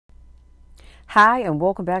Hi, and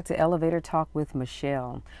welcome back to Elevator Talk with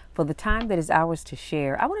Michelle. For the time that is ours to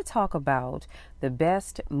share, I want to talk about the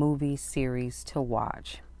best movie series to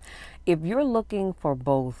watch. If you're looking for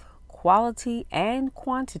both quality and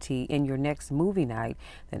quantity in your next movie night,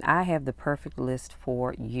 then I have the perfect list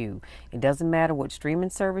for you. It doesn't matter what streaming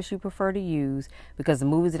service you prefer to use, because the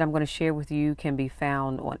movies that I'm going to share with you can be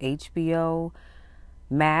found on HBO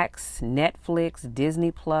Max, Netflix,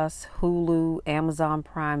 Disney Plus, Hulu, Amazon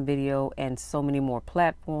Prime Video, and so many more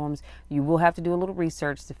platforms. You will have to do a little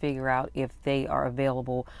research to figure out if they are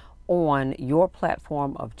available on your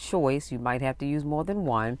platform of choice. You might have to use more than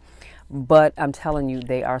one, but I'm telling you,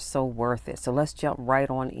 they are so worth it. So let's jump right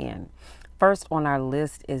on in. First on our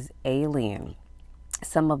list is Alien.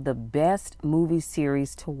 Some of the best movie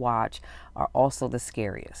series to watch are also the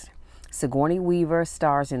scariest. Sigourney Weaver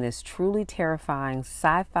stars in this truly terrifying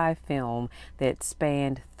sci-fi film that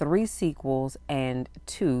spanned 3 sequels and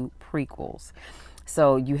 2 prequels.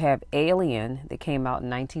 So you have Alien that came out in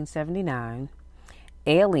 1979,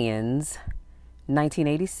 Aliens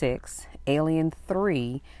 1986, Alien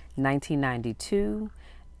 3 1992,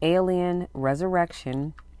 Alien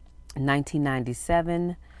Resurrection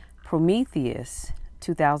 1997, Prometheus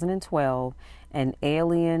 2012, and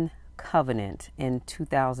Alien Covenant in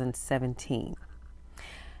 2017.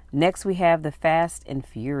 Next, we have The Fast and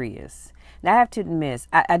Furious. Now, I have to admit,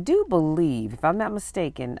 I do believe, if I'm not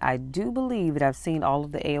mistaken, I do believe that I've seen all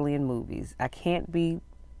of the Alien movies. I can't be,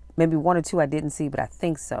 maybe 1 or 2 I didn't see, but I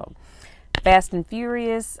think so. Fast and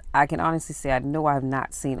Furious, I can honestly say I know I have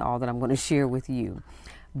not seen all that I'm going to share with you.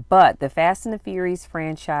 But the Fast and the Furious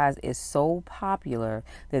franchise is so popular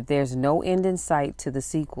that there's no end in sight to the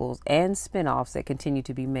sequels and spin-offs that continue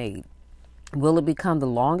to be made. Will it become the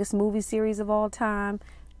longest movie series of all time?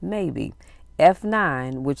 Maybe.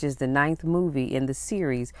 F9, which is the 9th movie in the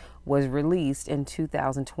series, was released in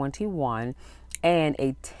 2021, and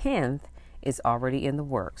a 10th is already in the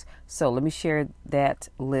works. So let me share that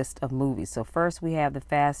list of movies. So first we have The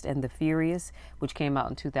Fast and the Furious, which came out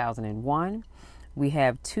in 2001. We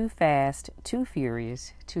have Too Fast, Too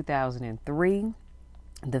Furious, 2003.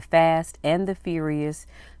 The Fast and the Furious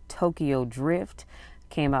Tokyo Drift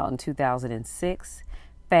came out in 2006.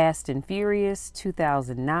 Fast and Furious,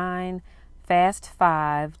 2009. Fast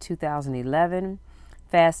 5, 2011.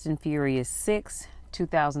 Fast and Furious 6,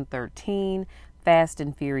 2013. Fast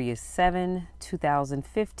and Furious 7,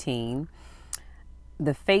 2015.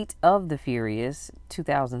 The Fate of the Furious,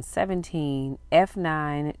 2017.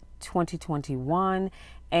 F9, 2021,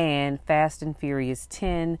 and Fast and Furious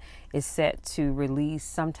 10 is set to release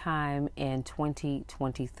sometime in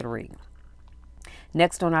 2023.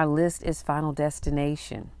 Next on our list is Final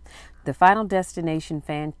Destination. The Final Destination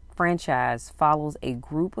franchise follows a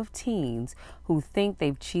group of teens who think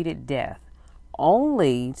they've cheated death,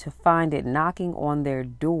 only to find it knocking on their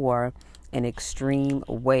door in extreme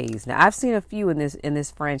ways. Now, I've seen a few in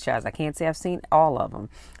this franchise. I can't say I've seen all of them,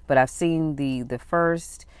 but I've seen the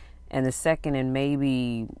first and the second, and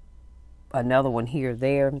maybe another one here or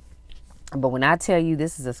there. But when I tell you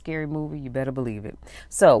this is a scary movie, you better believe it.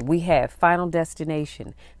 So we have Final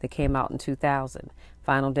Destination that came out in 2000.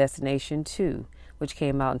 Final Destination 2, which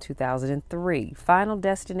came out in 2003. Final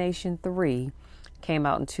Destination 3 came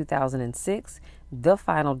out in 2006. The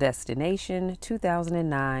Final Destination,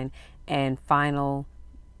 2009. And Final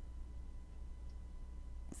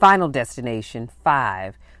Destination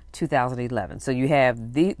 5, 2011. So you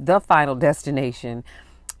have the Final Destination,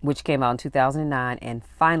 which came out in 2009, and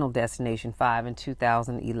Final Destination 5 in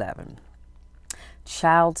 2011.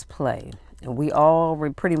 Child's Play. And we all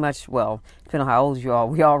pretty much, well, depending on how old you are,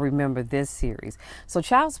 we all remember this series. So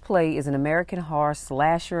Child's Play is an American horror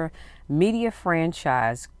slasher media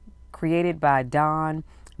franchise created by Don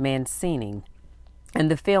Mancini. And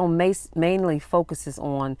the film mainly focuses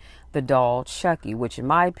on the doll Chucky, which in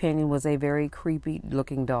my opinion was a very creepy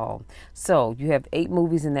looking doll. So you have 8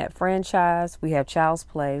 movies in that franchise. We have Child's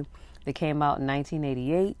Play that came out in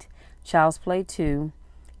 1988, Child's Play 2,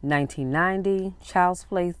 1990, Child's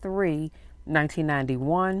Play 3,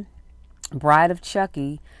 1991, Bride of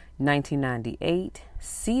Chucky, 1998,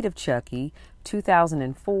 Seed of Chucky,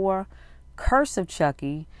 2004, Curse of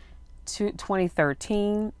Chucky,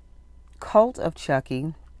 2013, Cult of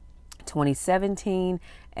Chucky, 2017,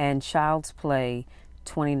 and Child's Play,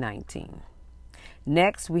 2019.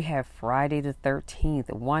 Next, we have Friday the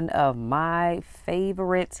 13th, one of my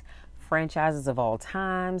favorite franchises of all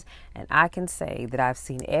times, and I can say that I've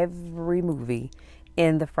seen every movie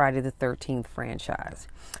in the Friday the 13th franchise.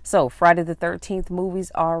 So Friday the 13th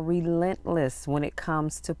movies are relentless when it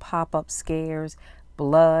comes to pop-up scares,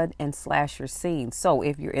 blood, and slasher scenes. So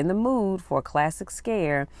if you're in the mood for a classic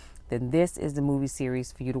scare, then this is the movie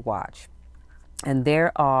series for you to watch. And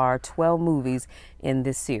there are 12 movies in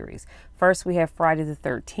this series. First, we have Friday the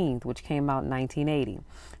 13th, which came out in 1980.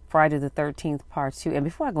 Friday the 13th, Part 2. And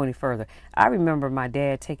before I go any further, I remember my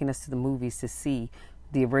dad taking us to the movies to see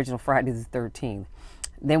the original Friday the 13th.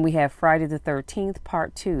 Then we have Friday the 13th,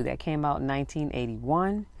 Part 2, that came out in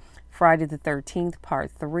 1981. Friday the 13th,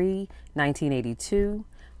 Part 3, 1982.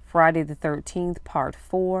 Friday the 13th, Part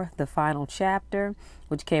 4, The Final Chapter,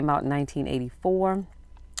 which came out in 1984.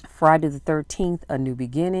 Friday the 13th, A New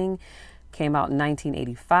Beginning, came out in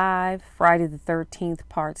 1985. Friday the 13th,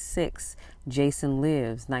 Part 6, Jason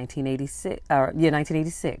Lives,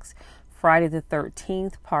 1986. Friday the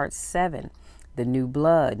 13th, Part 7, The New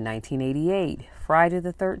Blood, 1988. Friday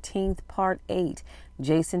the 13th, Part 8,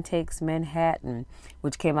 Jason Takes Manhattan,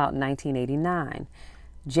 which came out in 1989.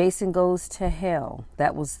 Jason Goes to Hell,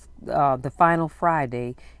 that was the final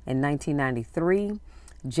Friday in 1993.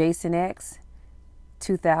 Jason X,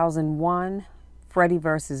 2001, Freddy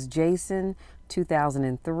vs. Jason,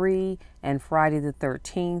 2003, and Friday the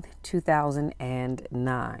 13th,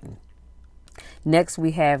 2009. Next,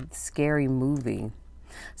 we have Scary Movie.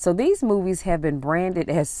 So these movies have been branded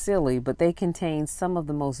as silly, but they contain some of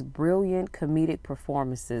the most brilliant comedic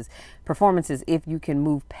performances if you can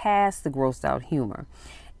move past the grossed out humor.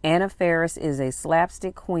 Anna Faris is a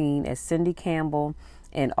slapstick queen as Cindy Campbell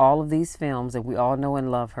in all of these films, and we all know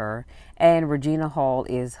and love her. And Regina Hall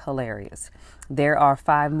is hilarious. There are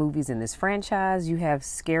 5 movies in this franchise. You have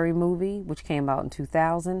Scary Movie, which came out in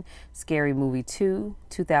 2000, Scary Movie 2,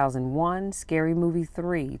 2001, Scary Movie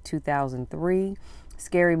 3, 2003,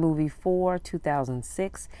 Scary Movie 4,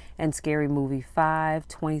 2006, and Scary Movie 5,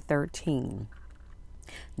 2013.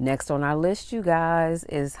 Next on our list, you guys,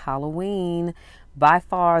 is Halloween. By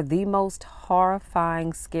far the most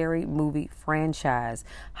horrifying scary movie franchise.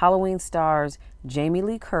 Halloween stars Jamie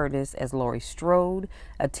Lee Curtis as Laurie Strode,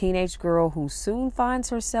 a teenage girl who soon finds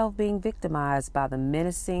herself being victimized by the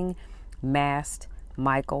menacing, masked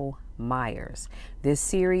Michael Myers. This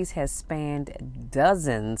series has spanned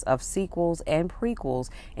dozens of sequels and prequels,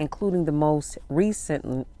 including the most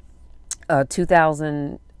recent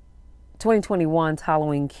 2021's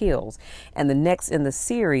Halloween Kills. And the next in the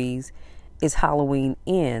series is Halloween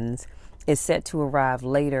Ends, is set to arrive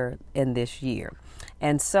later in this year.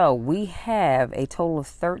 And so we have a total of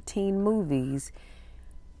 13 movies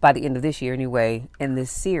by the end of this year anyway in this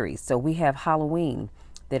series. So we have Halloween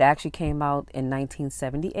that actually came out in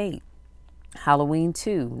 1978. Halloween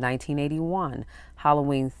 2, 1981.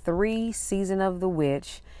 Halloween 3, Season of the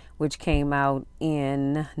Witch, which came out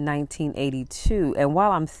in 1982. And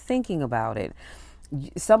while I'm thinking about it,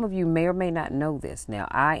 some of you may or may not know this. Now,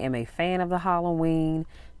 I am a fan of the Halloween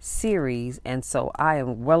series, and so I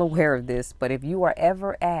am well aware of this. But if you are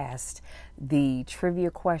ever asked the trivia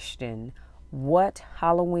question, what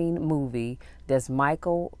Halloween movie does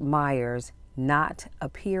Michael Myers not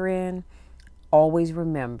appear in? Always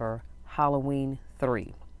remember Halloween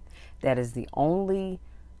 3. That is the only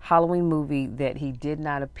Halloween movie that he did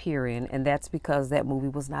not appear in, and that's because that movie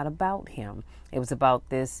was not about him. It was about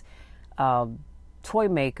this toy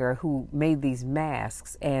maker who made these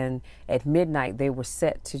masks, and at midnight they were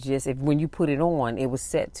set to just, when you put it on, it was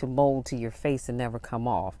set to mold to your face and never come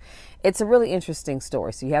off. It's a really interesting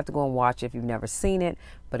story, so you have to go and watch it if you've never seen it.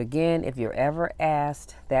 But again, if you're ever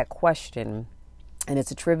asked that question, and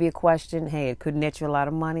it's a trivia question, hey, it could net you a lot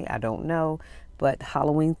of money, I don't know, but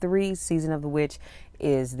Halloween 3, Season of the Witch,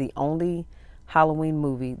 is the only Halloween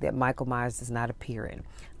movie that Michael Myers does not appear in.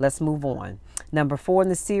 Let's move on. Number 4 in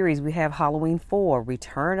the series, we have Halloween 4,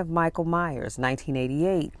 Return of Michael Myers,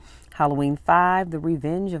 1988. Halloween 5, The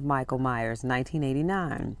Revenge of Michael Myers,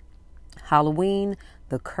 1989. Halloween,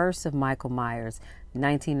 The Curse of Michael Myers,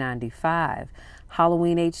 1995.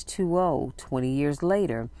 Halloween H2O, 20 years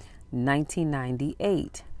later,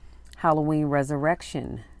 1998. Halloween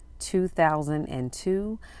Resurrection,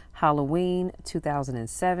 2002. Halloween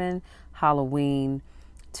 2007, Halloween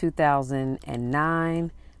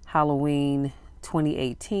 2009, Halloween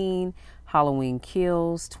 2018, Halloween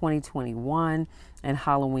Kills 2021, and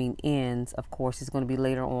Halloween Ends, of course, is going to be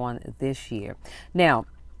later on this year. Now,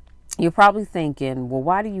 you're probably thinking, well,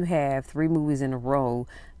 why do you have 3 movies in a row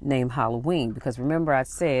named Halloween? Because remember, I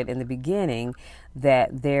said in the beginning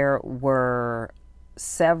that there were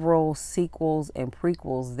several sequels and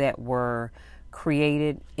prequels that were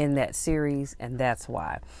created in that series, and that's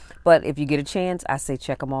why. But if you get a chance, I say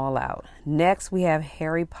check them all out. Next, we have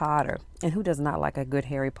Harry Potter, and who does not like a good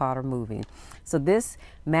Harry Potter movie? So this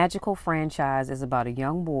magical franchise is about a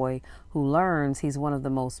young boy who learns he's one of the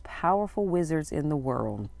most powerful wizards in the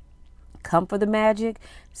world. Come for the magic,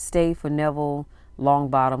 stay for Neville long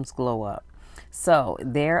bottoms glow up. So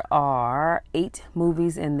there are 8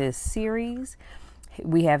 movies in this series.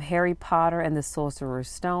 We have Harry Potter and the Sorcerer's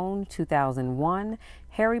Stone, 2001.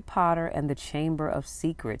 Harry Potter and the Chamber of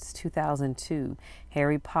Secrets, 2002.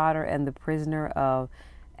 Harry Potter and the Prisoner of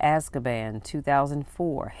Azkaban,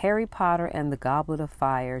 2004. Harry Potter and the Goblet of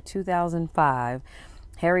Fire, 2005.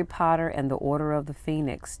 Harry Potter and the Order of the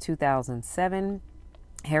Phoenix, 2007.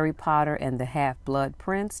 Harry Potter and the Half-Blood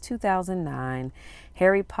Prince, 2009.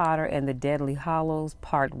 Harry Potter and the Deathly Hallows,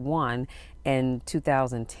 Part 1, in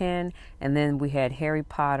 2010. And then we had Harry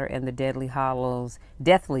Potter and the Deathly Hallows,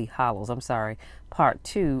 Part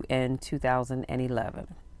 2 in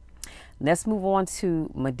 2011. Let's move on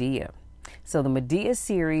to Madea. So the Madea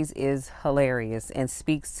series is hilarious and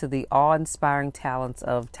speaks to the awe-inspiring talents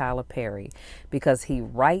of Tyler Perry because he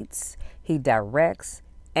writes, he directs,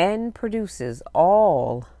 and produces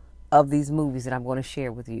all of these movies that I'm going to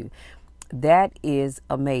share with you. That is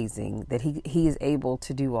amazing that he is able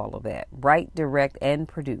to do all of that. Write, direct, and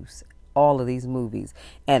produce all of these movies.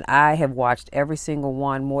 And I have watched every single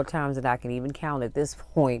one more times than I can even count at this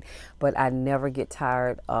point. But I never get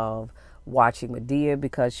tired of watching Madea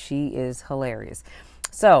because she is hilarious.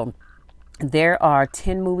 So there are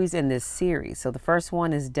 10 movies in this series. So the first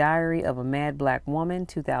one is Diary of a Mad Black Woman,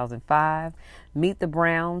 2005. Meet the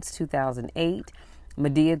Browns, 2008.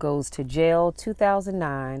 Madea Goes to Jail,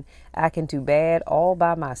 2009. I Can Do Bad All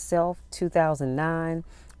by Myself, 2009.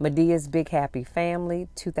 Madea's Big Happy Family,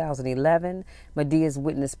 2011. Madea's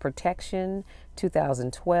Witness Protection,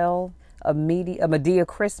 2012. A Madea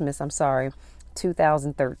Christmas,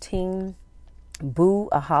 2013. Boo,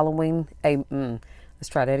 a Halloween, let's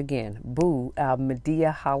try that again. Boo, a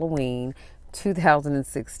Madea Halloween,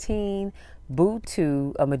 2016. Boo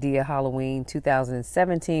 2, a Madea Halloween,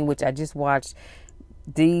 2017, which I just watched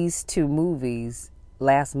these 2 movies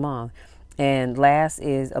last month. And last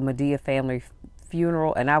is a Madea Family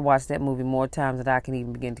Funeral, and I watched that movie more times than I can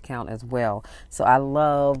even begin to count as well. So I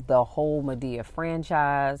love the whole Madea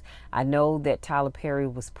franchise. I know that Tyler Perry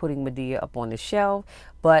was putting Madea up on the shelf,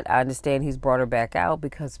 but I understand he's brought her back out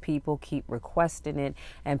because people keep requesting it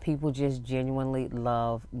and people just genuinely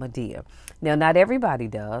love Madea. Now, not everybody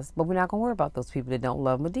does, but we're not going to worry about those people that don't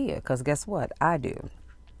love Madea because guess what? I do.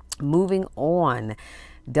 Moving on,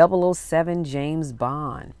 007 James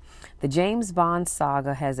Bond. The James Bond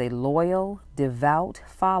saga has a loyal, devout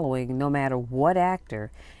following no matter what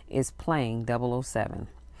actor is playing 007.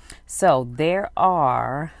 So there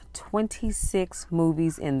are 26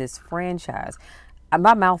 movies in this franchise.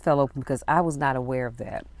 My mouth fell open because I was not aware of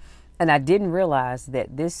that. And I didn't realize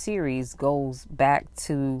that this series goes back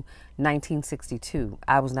to 1962.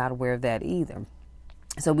 I was not aware of that either.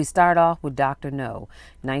 So we start off with Dr. No,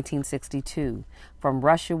 1962. From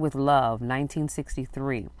Russia with Love,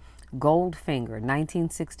 1963. Goldfinger,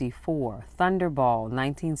 1964. Thunderball,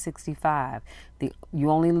 1965. You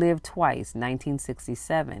Only Live Twice,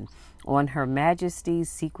 1967. On Her Majesty's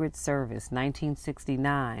Secret Service,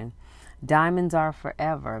 1969. Diamonds Are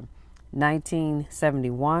Forever,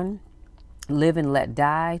 1971. Live and Let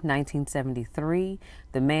Die, 1973.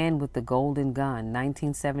 The Man with the Golden Gun,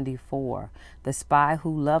 1974. The Spy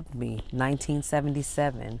Who Loved Me,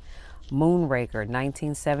 1977. Moonraker,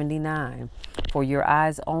 1979. For Your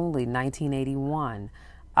Eyes Only, 1981.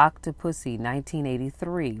 Octopussy,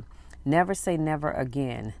 1983. Never Say Never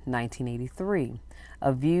Again, 1983.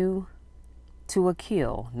 A View to a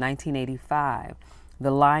Kill, 1985.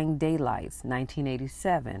 The Lying Daylights,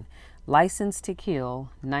 1987. License to Kill,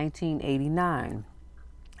 1989.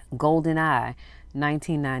 Golden Eye,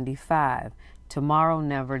 1995. Tomorrow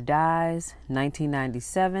Never Dies,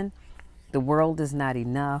 1997. The World Is Not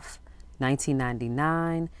Enough,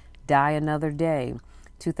 1999. Die Another Day,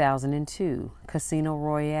 2002. Casino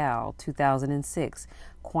Royale, 2006.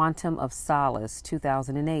 Quantum of Solace,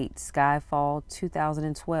 2008. Skyfall,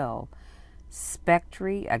 2012.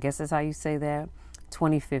 Spectre, I guess that's how you say that,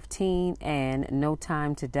 2015, and No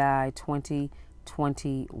Time to Die,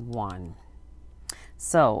 2021.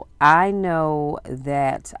 So I know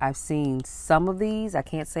that I've seen some of these. I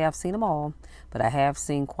can't say I've seen them all, but I have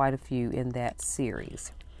seen quite a few in that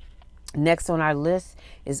series. Next on our list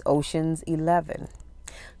is Ocean's 11.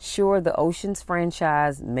 Sure, the Ocean's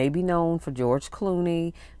franchise may be known for George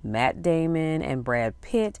Clooney, Matt Damon, and Brad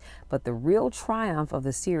Pitt, but the real triumph of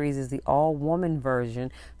the series is the all-woman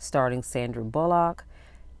version starring Sandra Bullock,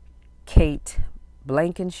 Kate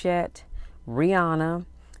Blanchett, Rihanna,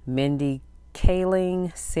 Mindy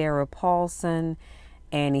Kaling, Sarah Paulson,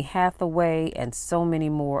 Annie Hathaway, and so many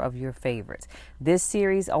more of your favorites. This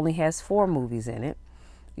series only has 4 movies in it.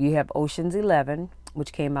 You have Ocean's 11,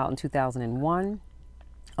 which came out in 2001.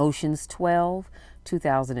 Ocean's 12,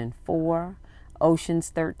 2004, Ocean's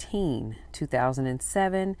 13,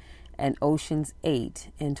 2007, and Ocean's 8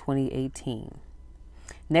 in 2018.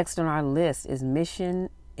 Next on our list is Mission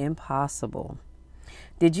Impossible.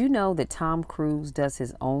 Did you know that Tom Cruise does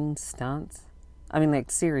his own stunts? I mean, like,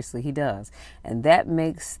 seriously, he does. And that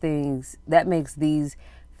makes these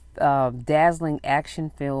dazzling action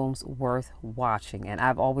films worth watching. And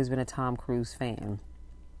I've always been a Tom Cruise fan.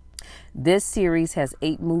 This series has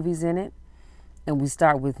 8 movies in it. And we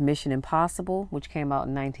start with Mission Impossible, which came out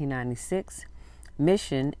in 1996.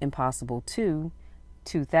 Mission Impossible 2,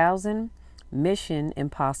 2000. Mission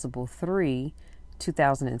Impossible 3,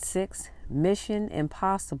 2006. Mission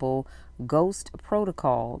Impossible Ghost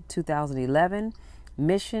Protocol, 2011.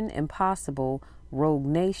 Mission Impossible Rogue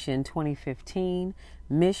Nation, 2015.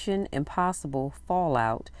 Mission Impossible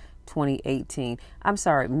Fallout, 2018. I'm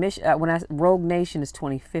sorry, Rogue Nation is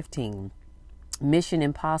 2015. Mission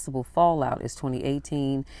Impossible Fallout is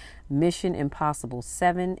 2018. Mission Impossible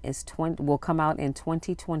 7 will come out in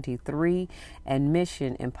 2023, and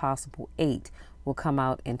Mission Impossible 8 will come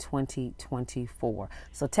out in 2024.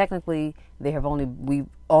 So technically, we've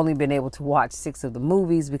only been able to watch 6 of the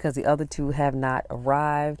movies because the other 2 have not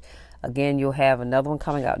arrived. Again, you'll have another one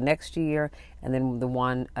coming out next year, and then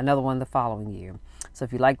another one the following year. So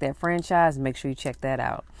if you like that franchise, make sure you check that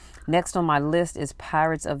out. Next on my list is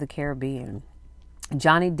Pirates of the Caribbean.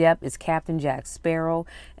 Johnny Depp is Captain Jack Sparrow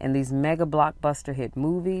in these mega blockbuster hit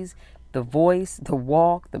movies. The voice, the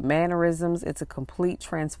walk, the mannerisms, it's a complete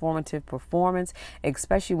transformative performance,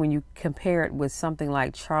 especially when you compare it with something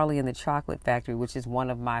like Charlie and the Chocolate Factory, which is one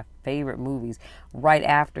of my favorite movies, right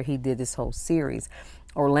after he did this whole series.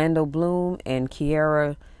 Orlando Bloom and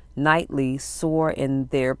Keira Knightley soar in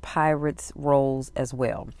their pirates roles as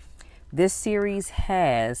well. This series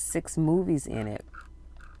has 6 movies in it.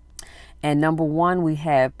 And number 1, we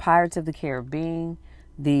have Pirates of the Caribbean,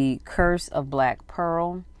 The Curse of Black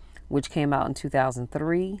Pearl, which came out in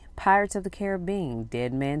 2003. Pirates of the Caribbean,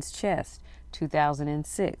 Dead Man's Chest,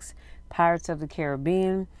 2006. Pirates of the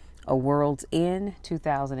Caribbean, A World's End,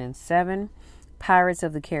 2007. Pirates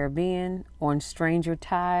of the Caribbean, On Stranger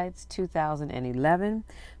Tides, 2011.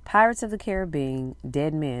 Pirates of the Caribbean,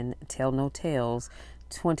 Dead Men Tell No Tales,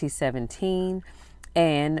 2017.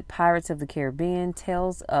 And Pirates of the Caribbean,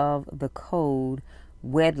 Tales of the Code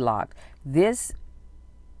Wedlock. This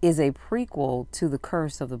is a prequel to The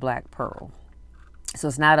Curse of the Black Pearl. So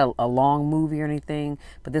it's not a long movie or anything,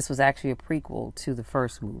 but this was actually a prequel to the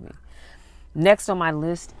first movie. Next on my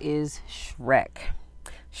list is Shrek.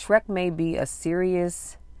 Shrek may be a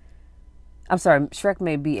series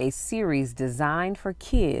designed for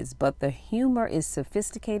kids, but the humor is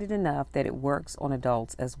sophisticated enough that it works on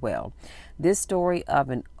adults as well. This story of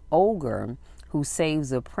an ogre who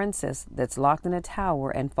saves a princess that's locked in a tower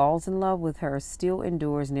and falls in love with her still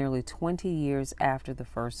endures nearly 20 years after the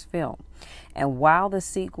first film. And while the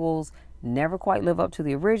sequels never quite live up to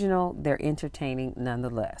the original, they're entertaining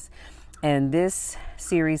nonetheless. And this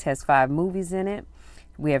series has 5 movies in it.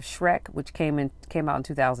 We have Shrek, which came out in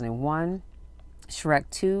 2001. Shrek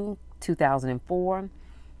 2, 2004,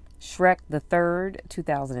 Shrek the Third,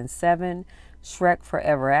 2007, Shrek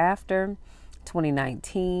Forever After,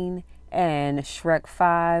 2019, and Shrek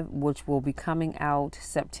 5, which will be coming out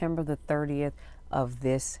September the 30th of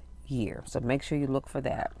this year. So make sure you look for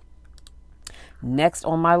that. Next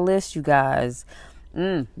on my list, you guys,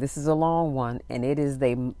 this is a long one, and it is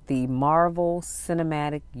the Marvel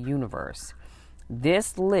Cinematic Universe.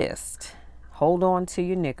 This list, hold on to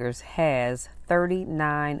your knickers, has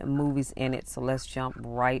 39 movies in it, so let's jump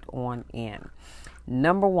right on in.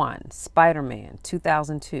 Number 1, Spider-Man,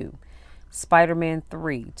 2002. Spider-Man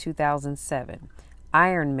 3, 2007.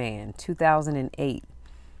 Iron Man, 2008.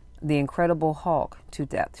 The Incredible Hulk,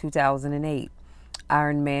 2008.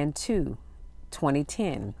 Iron Man 2,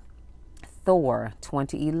 2010. Thor,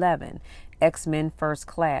 2011. X-Men First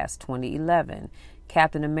Class, 2011.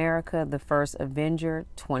 Captain America, The First Avenger,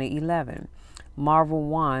 2011. Marvel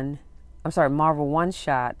One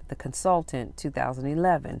Shot, The Consultant,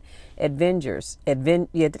 2011. Avengers,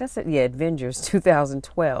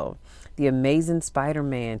 2012. The Amazing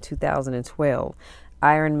Spider-Man, 2012.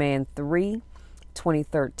 Iron Man 3,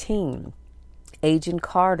 2013. Agent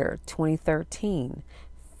Carter, 2013.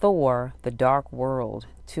 Thor, The Dark World,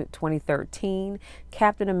 2013.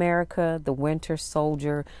 Captain America, The Winter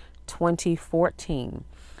Soldier, 2014.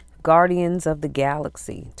 Guardians of the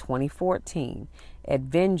Galaxy, 2014.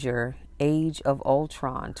 Avenger, Age of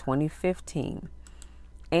Ultron, 2015.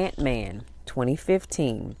 Ant-Man,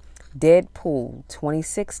 2015. Deadpool,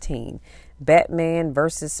 2016. Batman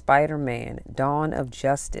vs. Spider-Man, Dawn of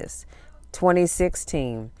Justice,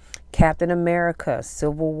 2016. Captain America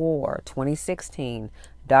Civil War 2016,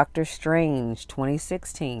 Doctor Strange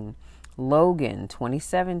 2016, Logan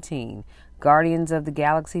 2017, Guardians of the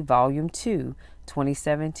Galaxy Volume 2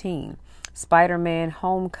 2017, Spider-Man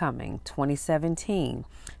Homecoming 2017,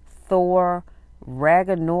 Thor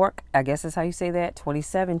Ragnarok, I guess that's how you say that,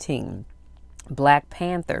 2017, Black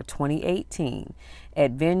Panther 2018,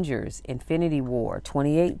 Avengers Infinity War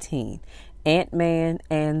 2018, Ant-Man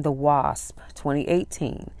and the Wasp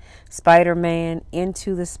 2018, Spider-Man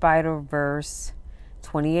Into the Spider-Verse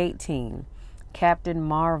 2018, Captain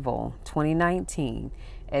Marvel 2019,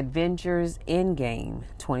 Avengers Endgame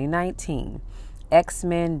 2019,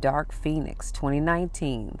 X-Men Dark Phoenix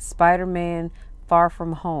 2019, Spider-Man Far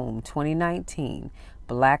From Home 2019,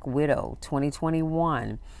 Black Widow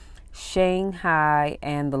 2021, Shanghai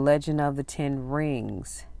and the Legend of the Ten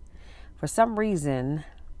Rings. For some reason,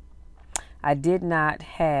 I did not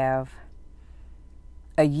have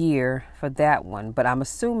a year for that one, but I'm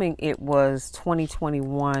assuming it was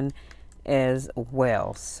 2021 as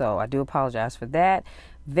well. So I do apologize for that.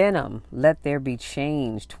 Venom, Let There Be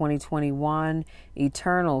Change 2021,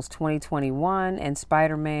 Eternals 2021, and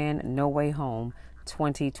Spider-Man No Way Home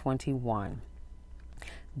 2021.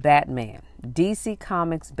 Batman. DC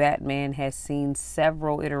Comics Batman has seen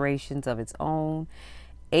several iterations of its own,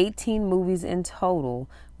 18 movies in total,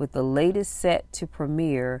 with the latest set to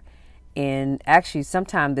premiere in actually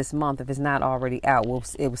sometime this month, if it's not already out.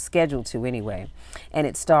 It was scheduled to anyway. And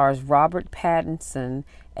it stars Robert Pattinson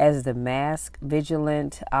as the masked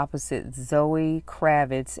vigilant opposite Zoe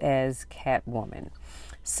Kravitz as Catwoman.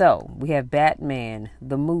 So we have Batman,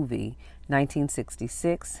 the movie,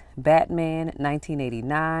 1966, Batman,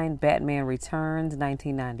 1989, Batman Returns,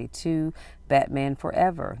 1992, Batman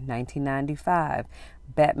Forever, 1995,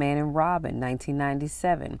 Batman and Robin,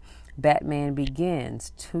 1997, Batman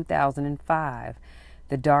Begins, 2005,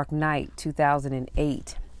 The Dark Knight,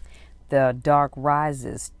 2008, The Dark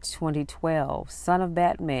Rises, 2012, Son of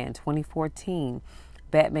Batman, 2014,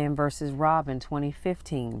 Batman vs. Robin,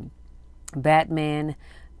 2015, Batman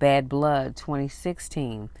Bad Blood,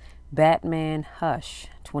 2016, Batman Hush,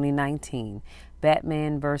 2019,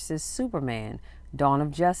 Batman vs. Superman, Dawn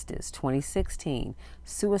of Justice, 2016,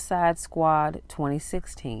 Suicide Squad,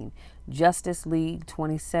 2016, Justice League,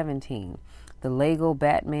 2017, The Lego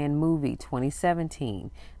Batman Movie,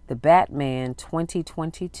 2017, The Batman,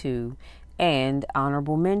 2022, and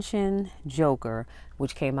honorable mention, Joker,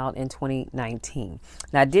 which came out in 2019.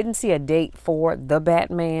 Now, I didn't see a date for The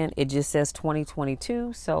Batman. It just says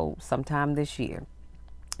 2022, so sometime this year.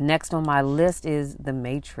 Next on my list is The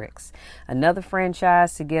Matrix, another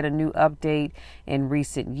franchise to get a new update in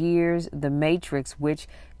recent years. The Matrix, which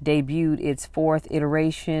debuted its fourth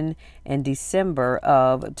iteration in December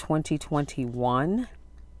of 2021.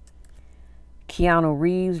 Keanu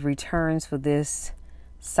Reeves returns for this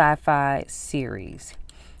sci-fi series.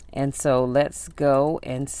 And so let's go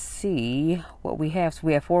and see what we have. So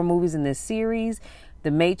we have 4 movies in this series. The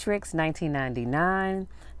Matrix, 1999.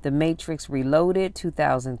 The Matrix Reloaded,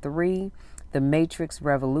 2003. The Matrix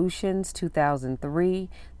Revolutions, 2003.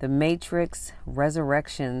 The Matrix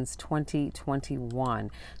Resurrections, 2021.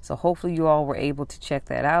 So hopefully you all were able to check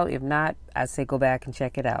that out. If not, I say go back and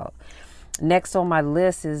check it out. Next on my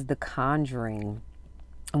list is The Conjuring.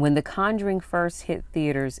 When The Conjuring first hit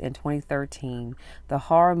theaters in 2013, the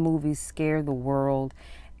horror movie scared the world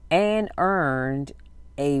and earned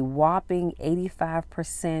a whopping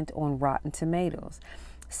 85% on Rotten Tomatoes.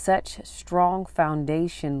 Such strong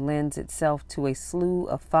foundation lends itself to a slew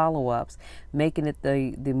of follow-ups, making it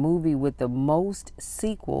the movie with the most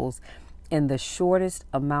sequels in the shortest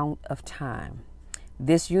amount of time.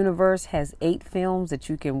 This universe has 8 films that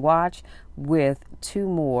you can watch, with 2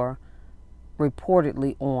 more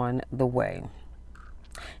reportedly on the way.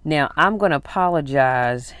 Now, I'm going to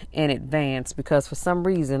apologize in advance because for some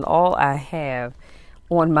reason all I have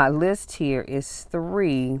on my list here is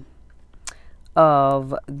 3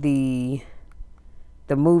 of the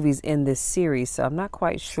movies in this series. So I'm not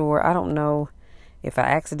quite sure. I don't know if I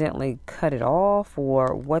accidentally cut it off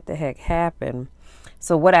or what the heck happened.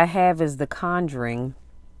 So what I have is The Conjuring,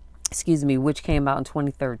 which came out in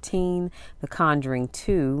 2013, The Conjuring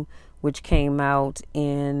 2, which came out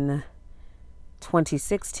in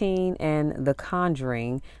 2016, and The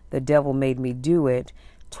Conjuring, The Devil Made Me Do It,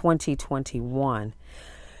 2021.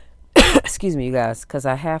 Excuse me, you guys, because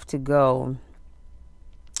I have to go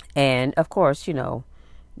and, of course,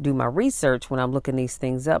 do my research when I'm looking these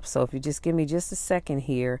things up. So if you just give me just a second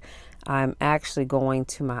here, I'm actually going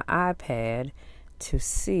to my iPad to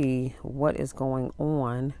see what is going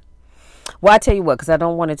on. Well, I tell you what, because I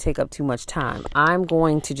don't want to take up too much time, I'm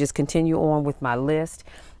going to just continue on with my list.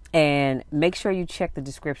 And make sure you check the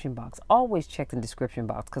description box. Always check the description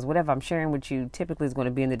box, because whatever I'm sharing with you typically is going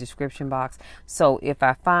to be in the description box. So if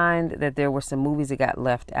I find that there were some movies that got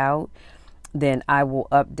left out, then I will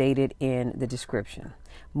update it in the description.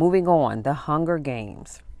 Moving on, The Hunger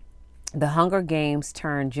Games. The Hunger Games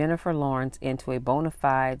turned Jennifer Lawrence into a bona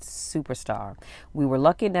fide superstar. We were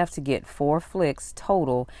lucky enough to get 4 flicks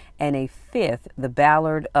total, and a 5th, The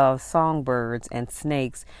Ballad of Songbirds and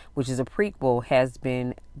Snakes, which is a prequel, has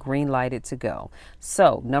been green-lighted to go.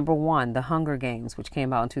 So, number 1, The Hunger Games, which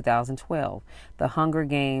came out in 2012. The Hunger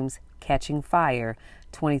Games Catching Fire,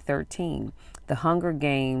 2013. The Hunger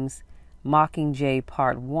Games Mockingjay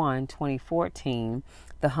Part 1, 2014.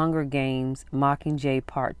 The Hunger Games Mockingjay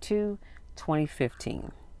Part 2,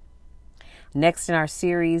 2015. Next in our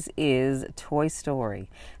series is Toy Story.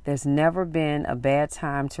 There's never been a bad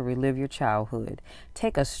time to relive your childhood.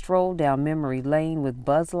 Take a stroll down memory lane with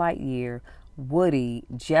Buzz Lightyear, Woody,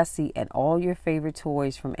 Jessie, and all your favorite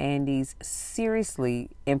toys from Andy's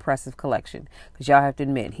seriously impressive collection. Because y'all have to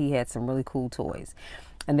admit, he had some really cool toys.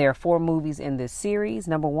 And there are 4 movies in this series.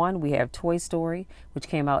 Number 1, we have Toy Story, which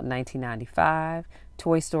came out in 1995.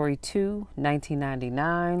 Toy Story 2,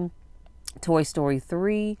 1999. Toy Story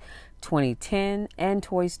 3, 2010. And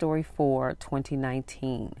Toy Story 4,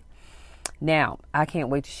 2019. Now, I can't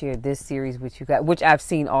wait to share this series with you guys, which I've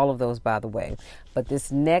seen all of those, by the way. But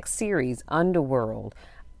this next series, Underworld,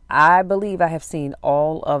 I believe I have seen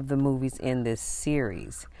all of the movies in this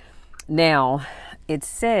series. Now, it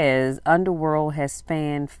says Underworld has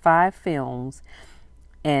spanned 5 films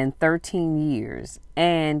and 13 years,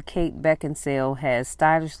 and Kate Beckinsale has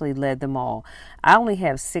stylishly led them all. I only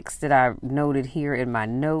have 6 that I noted here in my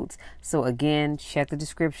notes, so again, check the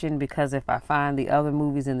description, because if I find the other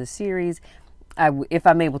movies in the series, if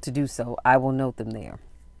I'm able to do so, I will note them there.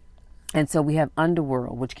 And so we have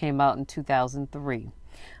Underworld, which came out in 2003.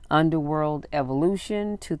 Underworld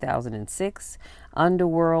Evolution, 2006.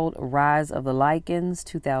 Underworld Rise of the Lycans,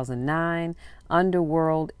 2009.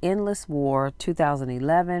 Underworld Endless War,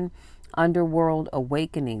 2011. Underworld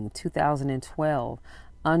Awakening, 2012.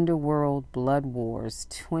 Underworld Blood Wars,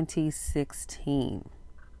 2016.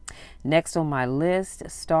 Next on my list,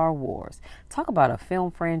 Star Wars. Talk about a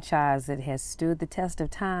film franchise that has stood the test of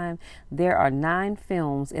time. There are 9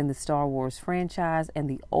 films in the Star Wars franchise, and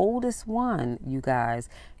the oldest one, you guys,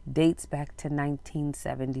 dates back to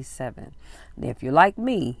 1977. Now, if you're like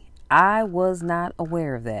me, I was not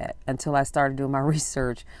aware of that until I started doing my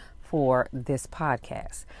research for this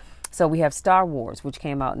podcast. So we have Star Wars, which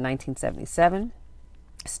came out in 1977.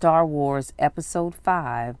 Star Wars Episode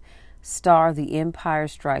 5, Star The Empire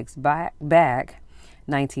Strikes Back,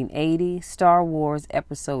 1980. Star Wars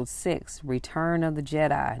Episode 6, Return of the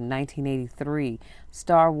Jedi, 1983.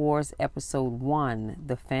 Star Wars Episode 1,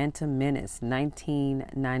 The Phantom Menace,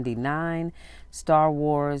 1999. Star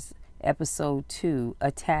Wars Episode 2,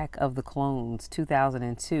 Attack of the Clones,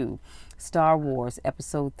 2002. Star Wars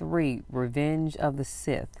Episode 3, Revenge of the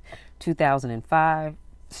Sith, 2005.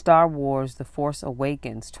 Star Wars The Force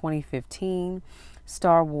Awakens, 2015.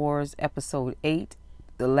 Star Wars Episode 8,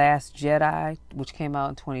 The Last Jedi, which came out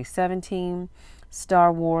in 2017.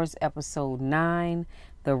 Star Wars Episode 9,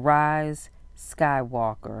 The Rise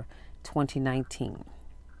Skywalker, 2019.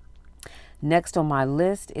 Next on my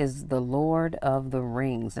list is The Lord of the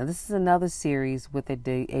Rings. Now, this is another series with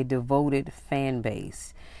a devoted fan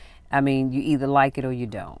base. I mean, you either like it or you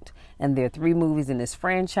don't. And there are 3 movies in this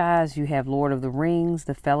franchise. You have Lord of the Rings,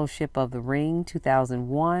 The Fellowship of the Ring,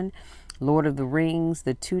 2001. Lord of the Rings,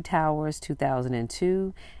 The Two Towers,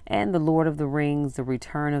 2002. And The Lord of the Rings, The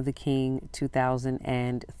Return of the King,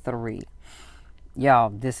 2003. Y'all,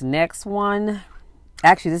 this next one,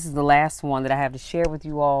 actually, this is the last one that I have to share with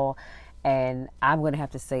you all. And I'm going to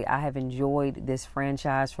have to say I have enjoyed this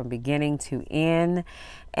franchise from beginning to end.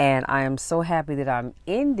 And I am so happy that I'm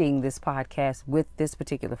ending this podcast with this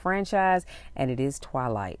particular franchise. And it is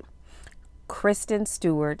Twilight. Kristen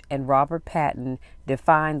Stewart and Robert Pattinson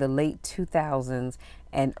defined the late 2000s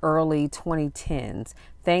and early 2010s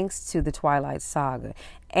thanks to the Twilight Saga.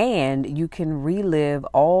 And you can relive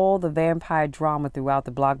all the vampire drama throughout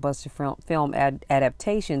the blockbuster film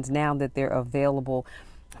adaptations now that they're available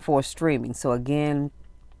for streaming. So again,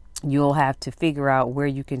 you'll have to figure out where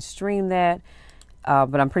you can stream that,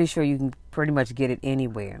 but I'm pretty sure you can pretty much get it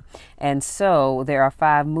anywhere. And so there are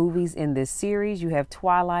 5 movies in this series. You have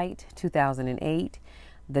Twilight, 2008,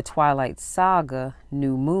 The Twilight Saga,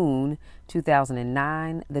 New Moon,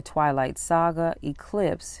 2009, The Twilight Saga,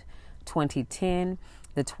 Eclipse, 2010,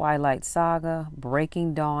 The Twilight Saga,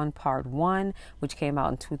 Breaking Dawn Part 1, which came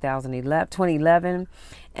out in 2011.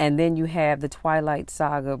 And then you have The Twilight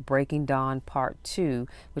Saga, Breaking Dawn Part 2,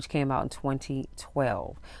 which came out in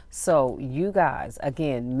 2012. So you guys,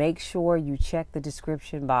 again, make sure you check the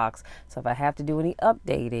description box. So if I have to do any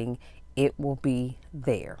updating, it will be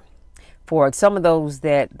there. For some of those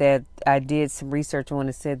that I did some research on,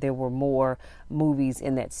 and said there were more movies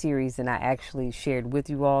in that series than I actually shared with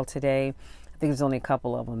you all today. I think there's only a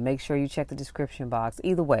couple of them. Make sure you check the description box.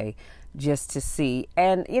 Either way, just to see.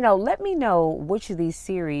 And, let me know which of these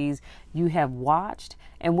series you have watched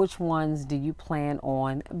and which ones do you plan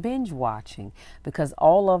on binge watching, because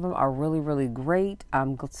all of them are really, really great.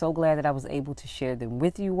 I'm so glad that I was able to share them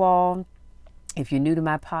with you all. If you're new to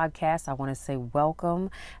my podcast, I want to say welcome.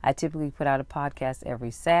 I typically put out a podcast every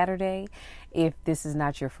Saturday. If this is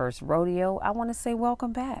not your first rodeo, I want to say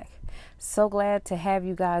welcome back. So glad to have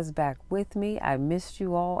you guys back with me. I missed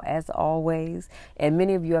you all as always. And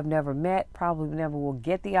many of you I've never met, probably never will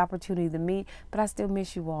get the opportunity to meet, but I still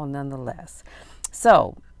miss you all nonetheless.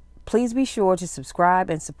 So please be sure to subscribe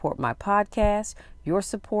and support my podcast. Your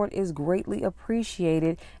support is greatly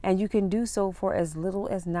appreciated, and you can do so for as little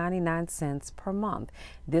as 99 cents per month.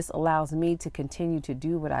 This allows me to continue to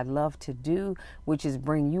do what I love to do, which is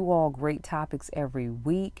bring you all great topics every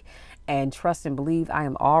week. And trust and believe, I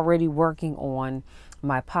am already working on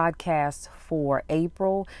my podcast for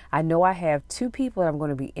April. I know I have 2 people that I'm going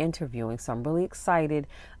to be interviewing, so I'm really excited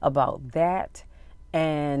about that.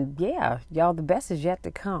 And yeah, y'all, the best is yet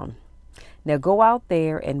to come. Now go out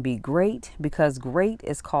there and be great, because great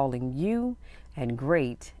is calling you and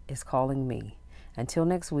great is calling me. Until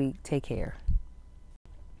next week, take care.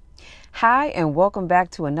 Hi, and welcome back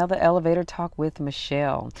to another Elevator Talk with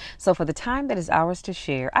Michelle. So for the time that is ours to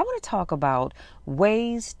share, I want to talk about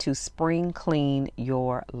ways to spring clean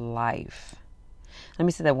your life. Let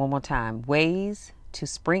me say that one more time. Ways to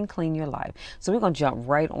spring clean your life. So we're going to jump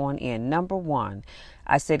right on in. Number 1,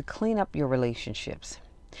 I said clean up your relationships.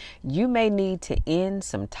 You may need to end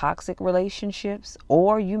some toxic relationships,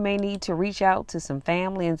 or you may need to reach out to some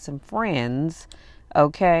family and some friends,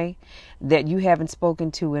 okay, that you haven't spoken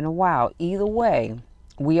to in a while. Either way,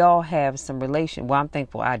 we all have some relation. Well, I'm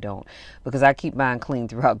thankful I don't, because I keep mine clean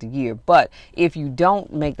throughout the year. But if you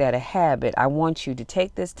don't make that a habit, I want you to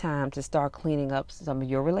take this time to start cleaning up some of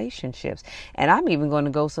your relationships. And I'm even going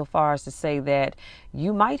to go so far as to say that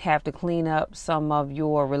you might have to clean up some of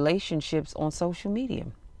your relationships on social media.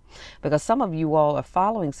 Because some of you all are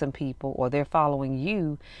following some people, or they're following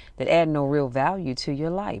you, that add no real value to your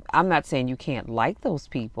life. I'm not saying you can't like those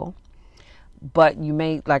people, but you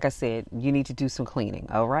may, like I said, you need to do some cleaning.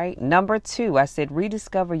 All right. Number 2, I said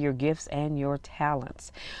rediscover your gifts and your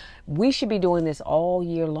talents. We should be doing this all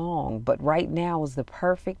year long, but right now is the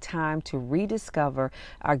perfect time to rediscover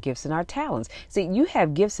our gifts and our talents. See, you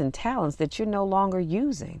have gifts and talents that you're no longer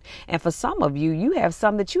using. And for some of you, you have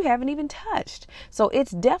some that you haven't even touched. So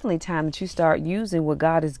it's definitely time that you start using what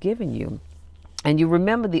God has given you. And you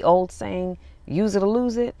remember the old saying, use it or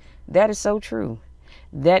lose it? That is so true.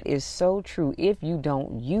 That is so true. If you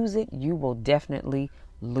don't use it, you will definitely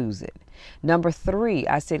lose it. Number 3,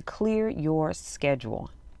 I said clear your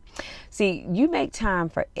schedule. See, you make time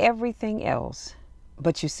for everything else,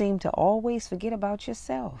 but you seem to always forget about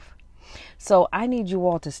yourself. So I need you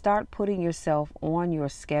all to start putting yourself on your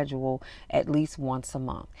schedule at least once a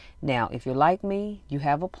month. Now, if you're like me, you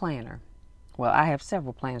have a planner. Well, I have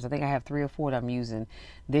several planners. I think I have 3 or 4 that I'm using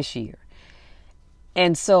this year.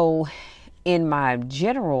 And so in my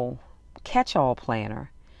general catch-all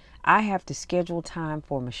planner, I have to schedule time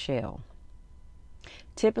for Michelle.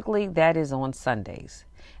 Typically, that is on Sundays.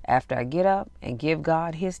 After I get up and give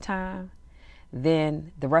God his time,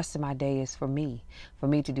 then the rest of my day is for me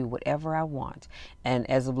to do whatever I want. And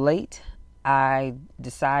as of late, I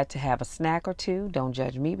decide to have a snack or 2. Don't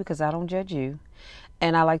judge me, because I don't judge you.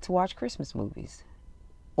 And I like to watch Christmas movies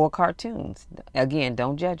or cartoons. Again,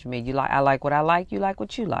 don't judge me. I like what I like. You like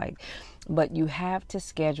what you like. But you have to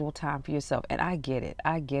schedule time for yourself. And I get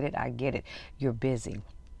it. You're busy.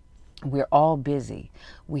 We're all busy.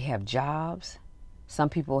 We have jobs. Some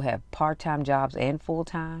people have part-time jobs and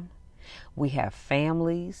full-time. We have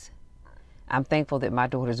families. I'm thankful that my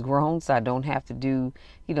daughter's grown, so I don't have to do,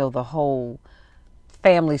 the whole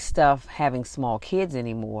family stuff, having small kids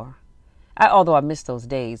anymore. Although I miss those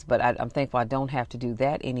days, but I'm thankful I don't have to do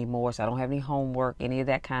that anymore. So I don't have any homework, any of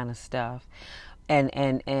that kind of stuff.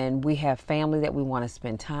 And we have family that we want to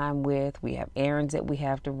spend time with. We have errands that we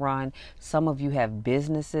have to run. Some of you have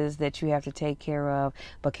businesses that you have to take care of.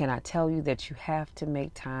 But can I tell you that you have to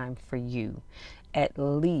make time for you at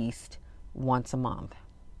least once a month?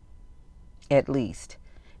 At least.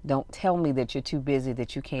 Don't tell me that you're too busy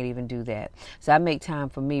that you can't even do that. So I make time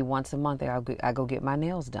for me once a month. I go get my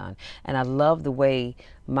nails done. And I love the way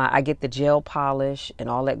I get the gel polish and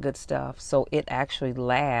all that good stuff. So it actually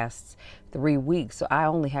lasts 3 weeks. So I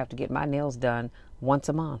only have to get my nails done once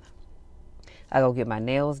a month. I go get my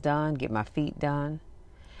nails done, get my feet done.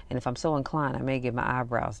 And if I'm so inclined, I may get my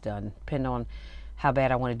eyebrows done, depending on how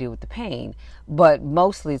bad I want to deal with the pain. But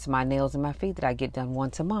mostly it's my nails and my feet that I get done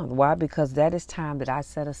once a month. Why? Because that is time that I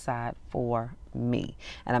set aside for me.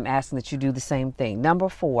 And I'm asking that you do the same thing. Number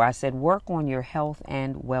 4, I said work on your health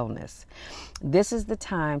and wellness. This is the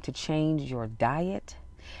time to change your diet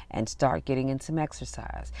and start getting in some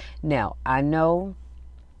exercise. Now, I know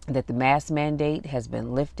that the mask mandate has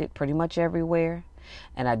been lifted pretty much everywhere.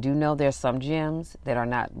 And I do know there's some gyms that are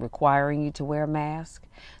not requiring you to wear a mask.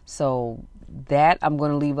 So that I'm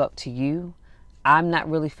going to leave up to you. I'm not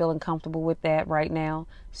really feeling comfortable with that right now.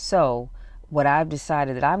 So what I've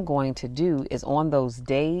decided that I'm going to do is on those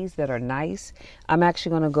days that are nice, I'm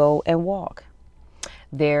actually going to go and walk.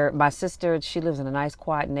 My sister, she lives in a nice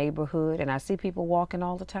quiet neighborhood, and I see people walking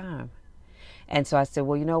all the time. And so I said,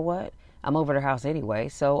 well, you know what? I'm over at her house anyway,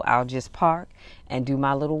 so I'll just park and do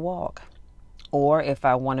my little walk. Or if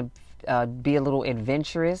I want to be a little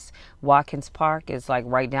adventurous, Watkins Park is like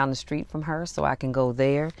right down the street from her, so I can go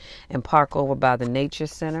there and park over by the nature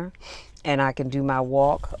center, and I can do my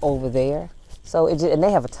walk over there. So and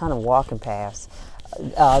they have a ton of walking paths.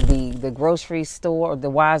 The grocery store, the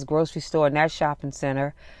Wise grocery store in that shopping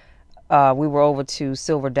center, we were over to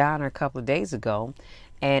Silver Diner a couple of days ago,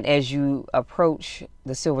 and as you approach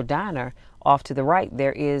the Silver Diner, off to the right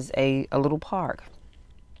there is a little park.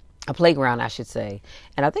 A playground, I should say.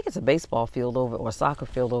 And I think it's a baseball field or a soccer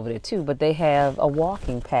field over there too, but they have a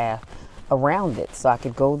walking path around it, so I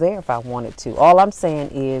could go there if I wanted to. All I'm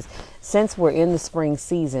saying is, since we're in the spring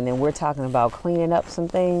season and we're talking about cleaning up some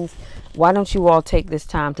things, why don't you all take this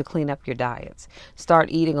time to clean up your diets?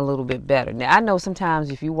 Start eating a little bit better. Now, I know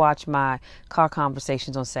sometimes if you watch my car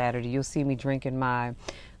conversations on Saturday, you'll see me drinking my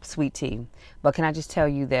sweet tea. But can I just tell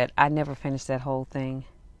you that I never finished that whole thing?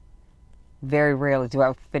 Very rarely do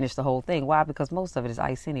I finish the whole thing. Why? Because most of it is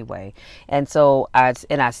ice anyway. And so I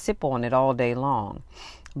sip on it all day long.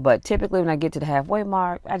 But typically when I get to the halfway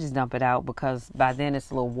mark, I just dump it out because by then it's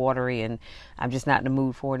a little watery and I'm just not in the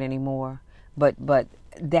mood for it anymore. But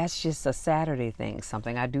that's just a Saturday thing,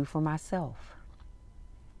 something I do for myself.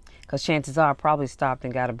 Because chances are I probably stopped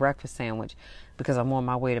and got a breakfast sandwich because I'm on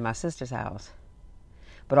my way to my sister's house.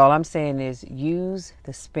 But all I'm saying is use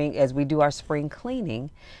the spring, as we do our spring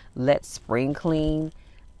cleaning, let's spring clean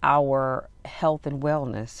our health and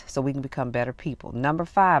wellness so we can become better people. Number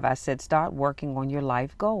 5, I said start working on your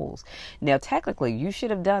life goals. Now, technically, you should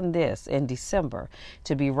have done this in December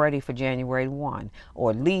to be ready for January 1,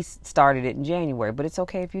 or at least started it in January, but it's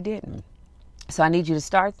okay if you didn't. So I need you to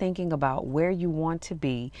start thinking about where you want to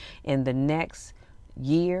be in the next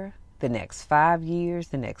year, the next 5 years,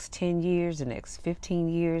 the next 10 years, the next 15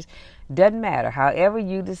 years. Doesn't matter. However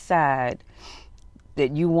you decide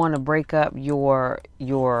that you want to break up your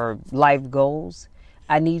life goals,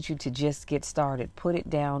 I need you to just get started. Put it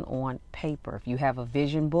down on paper. If you have a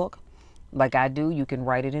vision book, like I do, you can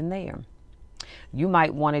write it in there. You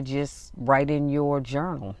might want to just write in your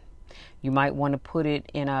journal. You might want to put it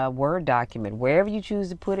in a Word document. Wherever you choose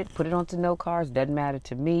to put it onto note cards. Doesn't matter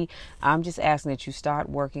to me. I'm just asking that you start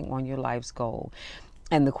working on your life's goal.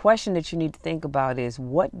 And the question that you need to think about is,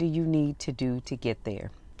 what do you need to do to get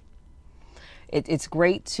there? It's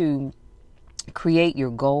great to create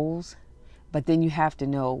your goals, but then you have to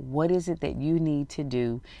know what is it that you need to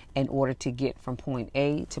do in order to get from point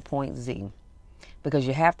A to point Z. Because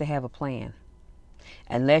you have to have a plan.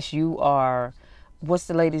 Unless you are... What's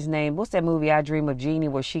the lady's name? What's that movie, I Dream of Jeannie,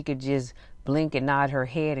 where she could just blink and nod her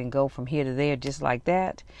head and go from here to there just like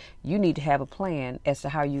that? You need to have a plan as to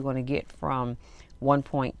how you're going to get from one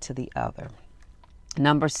point to the other.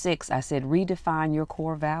 Number 6, I said redefine your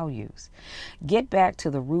core values. Get back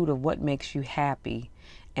to the root of what makes you happy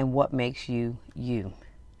and what makes you you.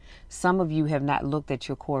 Some of you have not looked at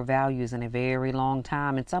your core values in a very long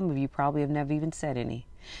time, and some of you probably have never even said any.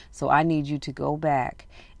 So I need you to go back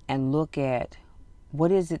and look at,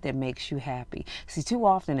 what is it that makes you happy? See, too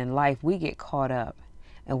often in life, we get caught up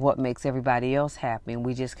in what makes everybody else happy, and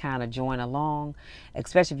we just kind of join along,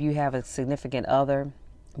 especially if you have a significant other,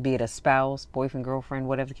 be it a spouse, boyfriend, girlfriend,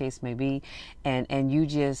 whatever the case may be, and you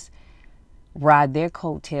just ride their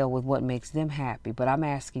coattail with what makes them happy. But I'm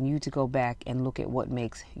asking you to go back and look at what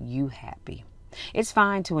makes you happy. It's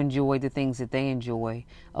fine to enjoy the things that they enjoy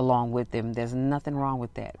along with them. There's nothing wrong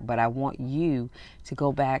with that. But I want you to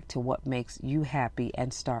go back to what makes you happy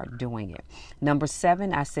and start doing it. Number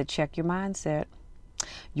 7, I said check your mindset.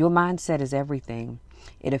 Your mindset is everything.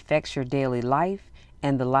 It affects your daily life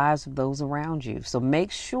and the lives of those around you. So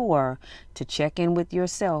make sure to check in with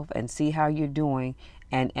yourself and see how you're doing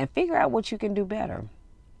and figure out what you can do better.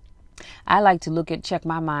 I like to check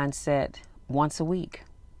my mindset once a week.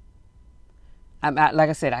 Like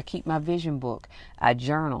I said, I keep my vision book. I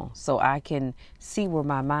journal so I can see where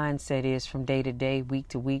my mindset is from day to day, week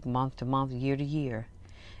to week, month to month, year to year,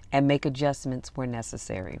 and make adjustments where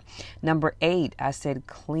necessary. Number 8, I said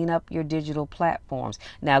clean up your digital platforms.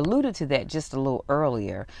 Now, I alluded to that just a little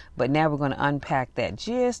earlier, but now we're going to unpack that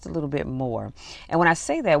just a little bit more. And when I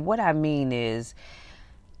say that, what I mean is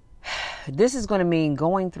this is going to mean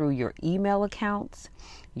going through your email accounts,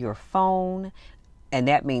 your phone, and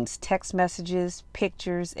that means text messages,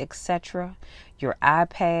 pictures, etc., your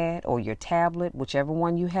iPad or your tablet, whichever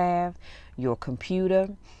one you have, your computer,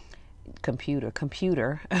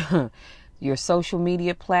 your social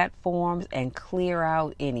media platforms, and clear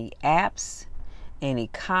out any apps, any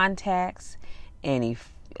contacts, any,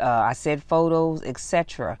 I said photos,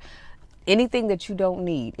 etc. Anything that you don't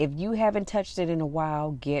need. If you haven't touched it in a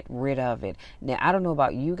while, get rid of it. Now, I don't know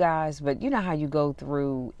about you guys, but you know how you go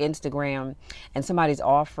through Instagram and somebody's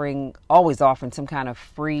always offering some kind of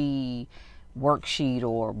free worksheet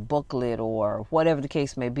or booklet or whatever the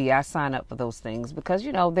case may be. I sign up for those things because,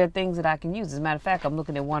 they're things that I can use. As a matter of fact, I'm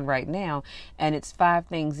looking at one right now, and it's 5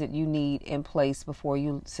 things that you need in place before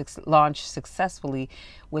you launch successfully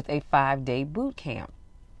with a 5-day boot camp.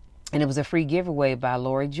 And it was a free giveaway by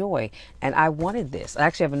Lori Joy. And I wanted this. I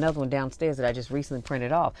actually have another one downstairs that I just recently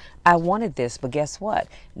printed off. I wanted this, but guess what?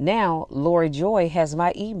 Now Lori Joy has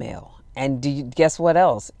my email. And guess what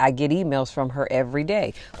else? I get emails from her every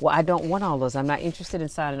day. Well, I don't want all those. I'm not interested in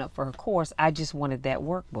signing up for her course. I just wanted that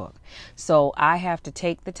workbook. So I have to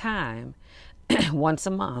take the time once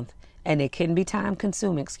a month, and it can be time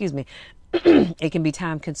consuming. It can be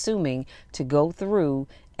time consuming to go through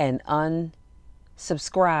and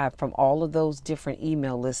unsubscribe from all of those different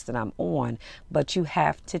email lists that I'm on. But you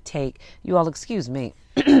have to excuse me.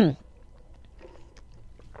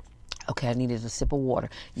 Okay, I needed a sip of water.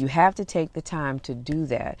 You have to take the time to do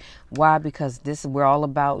that. Why? Because we're all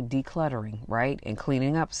about decluttering, right? And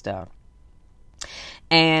cleaning up stuff.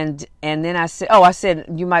 And then I said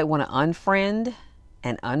you might want to unfriend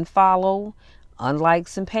and unfollow, unlike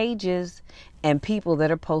some pages and people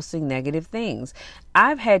that are posting negative things.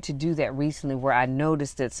 I've had to do that recently where I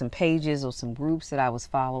noticed that some pages or some groups that I was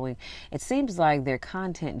following, it seems like their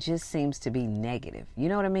content just seems to be negative. You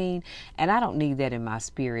know what I mean? And I don't need that in my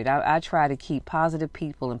spirit. I try to keep positive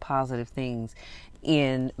people and positive things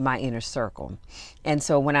in my inner circle. And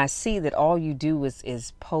so when I see that all you do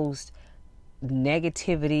is post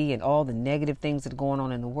negativity and all the negative things that are going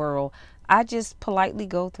on in the world, I just politely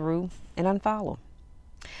go through and unfollow.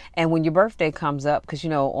 And when your birthday comes up, because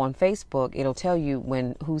on Facebook it'll tell you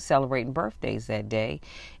who's celebrating birthdays that day.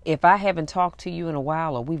 If I haven't talked to you in a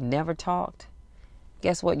while or we've never talked,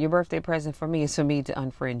 guess what? Your birthday present for me is for me to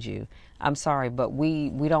unfriend you. I'm sorry, but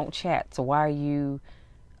we don't chat. So why are you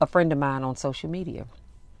a friend of mine on social media?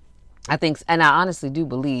 I think, and I honestly do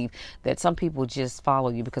believe that some people just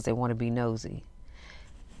follow you because they want to be nosy.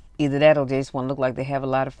 Either that or they just want to look like they have a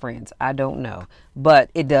lot of friends. I don't know.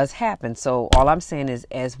 But it does happen. So all I'm saying is,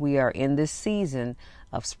 as we are in this season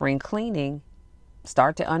of spring cleaning,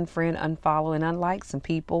 start to unfriend, unfollow, and unlike some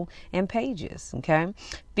people and pages. Okay?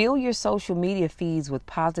 Fill your social media feeds with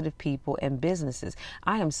positive people and businesses.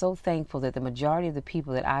 I am so thankful that the majority of the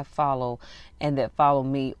people that I follow and that follow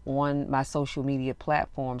me on my social media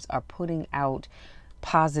platforms are putting out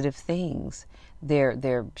positive things.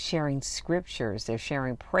 They're sharing scriptures, they're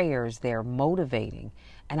sharing prayers, they're motivating.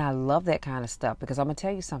 And I love that kind of stuff because I'm going to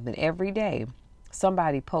tell you something. Every day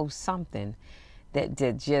somebody posts something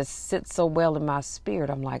that just sits so well in my spirit.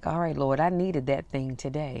 I'm like, all right, Lord, I needed that thing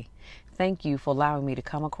today. Thank you for allowing me to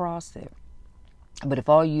come across it. But if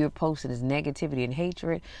all you're posting is negativity and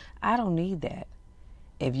hatred, I don't need that.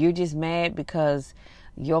 If you're just mad because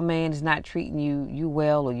your man is not treating you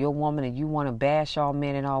well, or your woman, and you want to bash all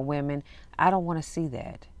men and all women, I don't want to see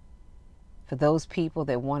that. For those people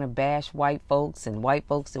that want to bash white folks and white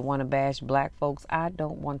folks that want to bash black folks, I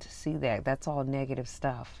don't want to see that. That's all negative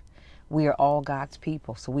stuff. We are all God's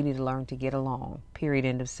people, so we need to learn to get along. Period.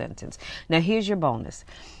 End of sentence. Now, here's your bonus.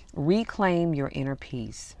 Reclaim your inner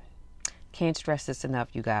peace. Can't stress this enough,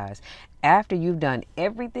 you guys. After you've done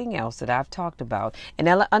everything else that I've talked about, and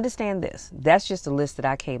now understand this, that's just a list that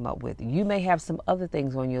I came up with. You may have some other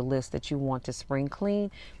things on your list that you want to spring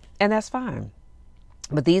clean, and that's fine.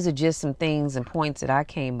 But these are just some things and points that I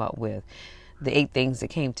came up with. The 8 things that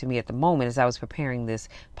came to me at the moment as I was preparing this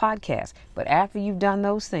podcast. But after you've done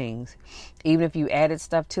those things, even if you added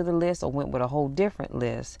stuff to the list or went with a whole different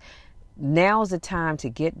list, now's the time to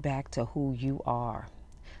get back to who you are.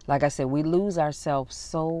 Like I said, we lose ourselves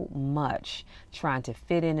so much trying to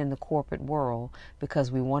fit in the corporate world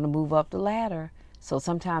because we want to move up the ladder. So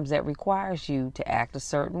sometimes that requires you to act a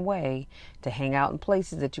certain way, to hang out in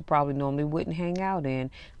places that you probably normally wouldn't hang out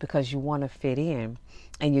in because you want to fit in.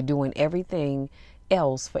 And you're doing everything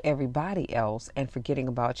else for everybody else and forgetting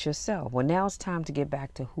about yourself. Well, now it's time to get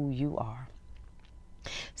back to who you are.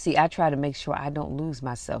 See, I try to make sure I don't lose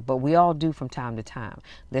myself, but we all do from time to time.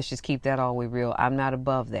 Let's just keep that all the way real. I'm not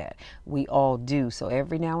above that. We all do. So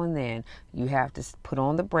every now and then you have to put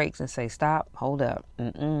on the brakes and say, stop, hold up.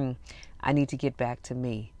 I need to get back to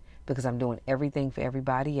me because I'm doing everything for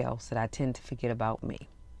everybody else that I tend to forget about me.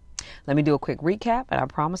 Let me do a quick recap, and I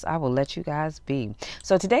promise I will let you guys be.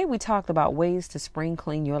 So today we talked about ways to spring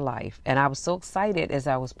clean your life. And I was so excited as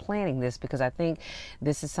I was planning this because I think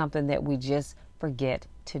this is something that we just forget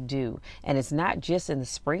to do. And it's not just in the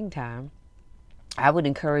springtime. I would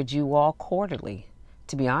encourage you all quarterly,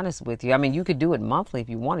 to be honest with you. I mean, you could do it monthly if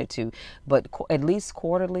you wanted to, but at least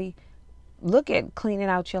quarterly, look at cleaning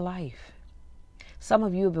out your life. Some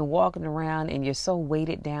of you have been walking around and you're so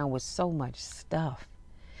weighted down with so much stuff.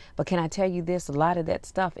 But can I tell you this? A lot of that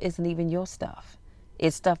stuff isn't even your stuff.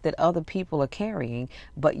 It's stuff that other people are carrying,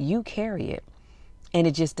 but you carry it. And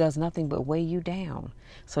it just does nothing but weigh you down.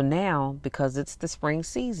 So now, because it's the spring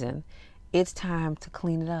season, it's time to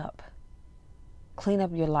clean it up. Clean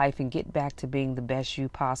up your life and get back to being the best you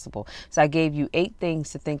possible. So I gave you 8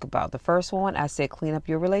 things to think about. The first one, I said clean up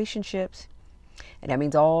your relationships. And that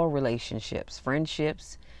means all relationships,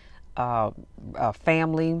 friendships,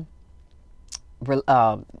 family,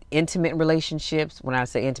 intimate relationships. When I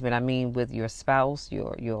say intimate, I mean with your spouse,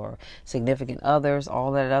 your significant others,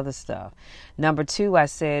 all that other stuff. Number 2, I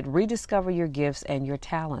said rediscover your gifts and your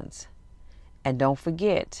talents. And don't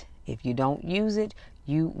forget, if you don't use it,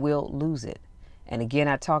 you will lose it. And again,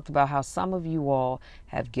 I talked about how some of you all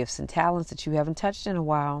have gifts and talents that you haven't touched in a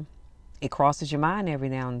while. It crosses your mind every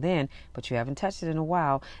now and then, but you haven't touched it in a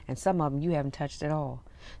while. And some of them you haven't touched at all.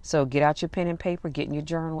 So get out your pen and paper, get in your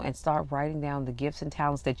journal, and start writing down the gifts and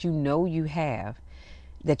talents that you know you have,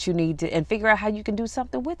 that you need to, and figure out how you can do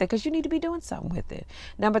something with it, because you need to be doing something with it.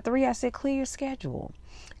 Number 3, I said clear your schedule.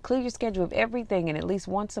 Clear your schedule of everything, and at least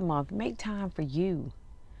once a month, make time for you.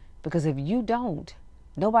 Because if you don't,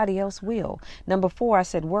 nobody else will. Number 4, I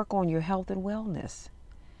said work on your health and wellness.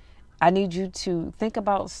 I need you to think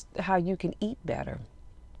about how you can eat better.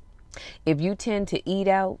 If you tend to eat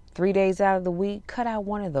out 3 days out of the week, cut out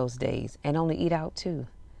one of those days and only eat out 2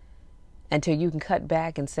 until you can cut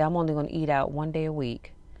back and say, I'm only going to eat out 1 day a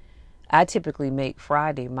week. I typically make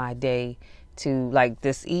Friday my day to like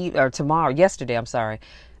yesterday,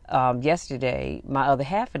 my other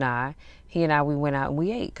half and I, we went out and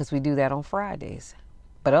we ate because we do that on Fridays.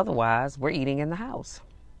 But otherwise, we're eating in the house.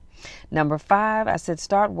 Number 5, I said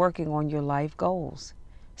start working on your life goals.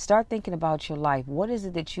 Start thinking about your life. What is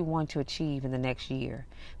it that you want to achieve in the next year,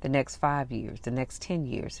 the next 5 years, the next 10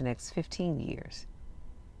 years, the next 15 years?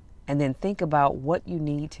 And then think about what you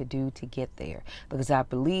need to do to get there. Because I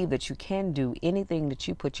believe that you can do anything that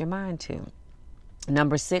you put your mind to.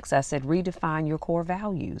 Number 6, I said redefine your core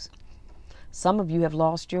values. Some of you have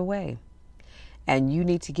lost your way. And you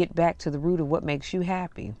need to get back to the root of what makes you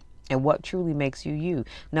happy and what truly makes you you.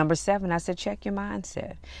 Number 7, I said check your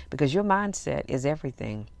mindset, because your mindset is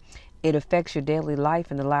everything. It affects your daily life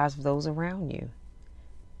and the lives of those around you.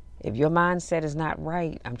 If your mindset is not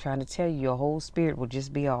right, I'm trying to tell you, your whole spirit will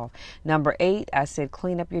just be off. Number 8, I said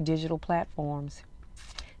clean up your digital platforms.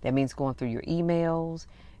 That means going through your emails,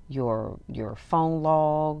 your phone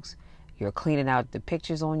logs. You're cleaning out the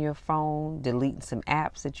pictures on your phone, deleting some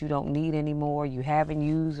apps that you don't need anymore, you haven't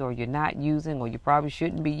used or you're not using or you probably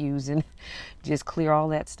shouldn't be using. Just clear all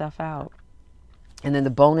that stuff out. And then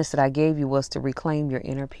the bonus that I gave you was to reclaim your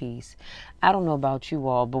inner peace. I don't know about you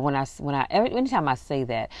all, but anytime I say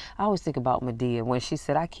that, I always think about Medea when she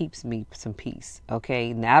said, I keeps me some peace.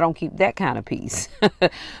 Okay, now I don't keep that kind of peace,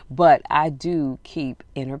 but I do keep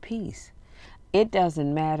inner peace. It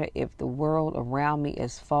doesn't matter if the world around me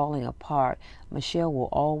is falling apart. Michelle will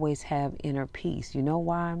always have inner peace. You know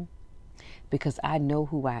why? Because I know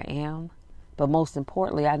who I am. But most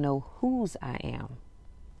importantly, I know whose I am.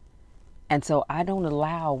 And so I don't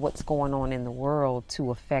allow what's going on in the world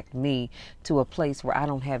to affect me to a place where I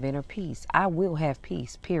don't have inner peace. I will have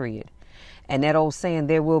peace, period. And that old saying,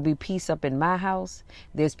 there will be peace up in my house.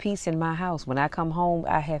 There's peace in my house. When I come home,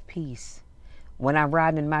 I have peace. When I'm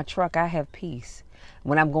riding in my truck, I have peace.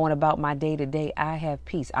 When I'm going about my day to day, I have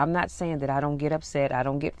peace. I'm not saying that I don't get upset. I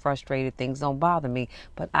don't get frustrated. Things don't bother me,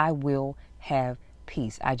 but I will have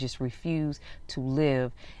peace. I just refuse to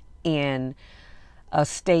live in a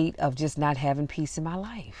state of just not having peace in my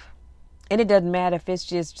life. And it doesn't matter if it's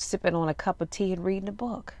just sipping on a cup of tea and reading a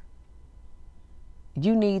book.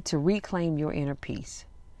 You need to reclaim your inner peace,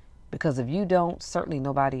 because if you don't, certainly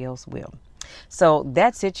nobody else will. So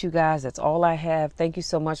that's it, you guys. That's all I have. Thank you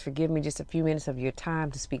so much for giving me just a few minutes of your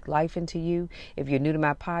time to speak life into you. If you're new to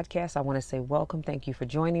my podcast, I want to say welcome. Thank you for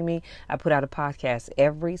joining me. I put out a podcast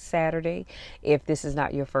every Saturday. If this is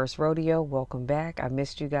not your first rodeo, welcome back. I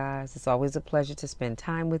missed you guys. It's always a pleasure to spend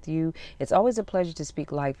time with you. It's always a pleasure to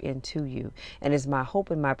speak life into you. And it's my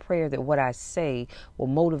hope and my prayer that what I say will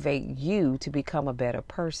motivate you to become a better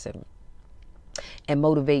person and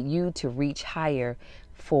motivate you to reach higher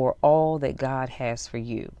for all that God has for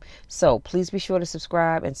you. So please be sure to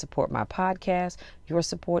subscribe and support my podcast. Your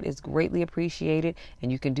support is greatly appreciated,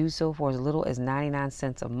 and you can do so for as little as 99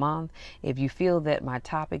 cents a month. If you feel that my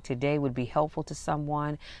topic today would be helpful to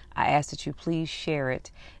someone, I ask that you please share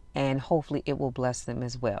it, and hopefully it will bless them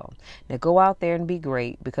as well. Now go out there and be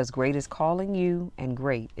great, because great is calling you and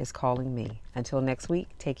great is calling me. Until next week,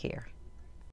 take care.